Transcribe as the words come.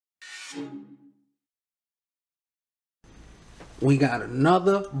We got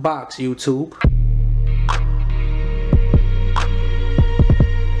another box, YouTube.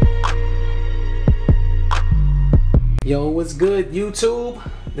 Yo, what's good, YouTube?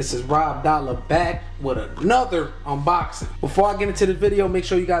 This is Rob Dollar back with another unboxing. Before I get into the video, make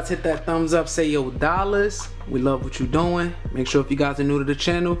sure you guys hit that thumbs up. Say yo dollars. We love what you're doing. Make sure if you guys are new to the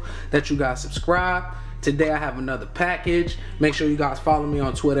channel that you guys subscribe. Today I have another package. Make sure you guys follow me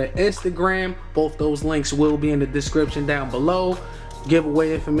on Twitter and Instagram. Both those links will be in the description down below.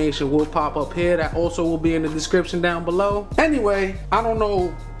 Giveaway information will pop up here. That also will be in the description down below. Anyway, I don't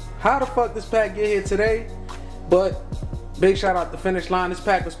know how the fuck this pack get here today, but big shout out to Finish Line. This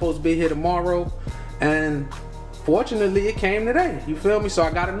pack was supposed to be here tomorrow, and fortunately it came today. You feel me? So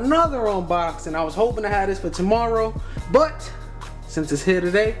I got another unboxing. I was hoping to have this for tomorrow, but since it's here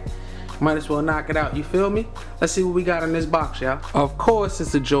today, might as well knock it out. You feel me? Let's see what we got in this box, y'all. Of course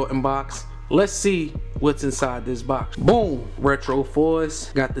it's a Jordan box. Let's see what's inside this box. Boom, retro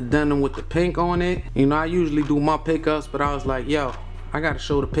 4s. Got the denim with the pink on it. You know, I usually do my pickups, but I was like, yo, I gotta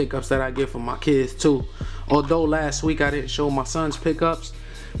show the pickups that I get for my kids too. Although last week I didn't show my son's pickups,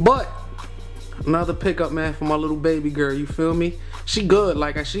 but another pickup, man, for my little baby girl. You feel me? She good.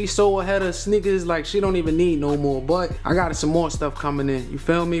 Like, she's so ahead of sneakers, like she don't even need no more. But I got some more stuff coming in. You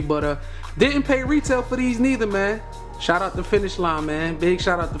feel me? But didn't pay retail for these neither, man. Shout out to Finish Line, man. Big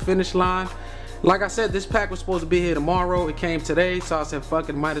shout out to Finish Line. Like I said, this pack was supposed to be here tomorrow. It came today, so I said, fuck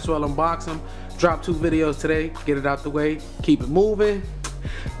it, might as well unbox them. Drop 2 videos today, get it out the way, keep it moving.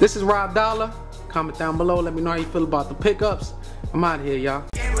 This is Rob Dollar. Comment down below, let me know how you feel about the pickups. I'm out of here, y'all.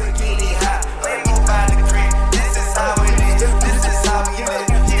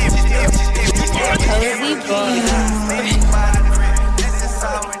 Cozy boy.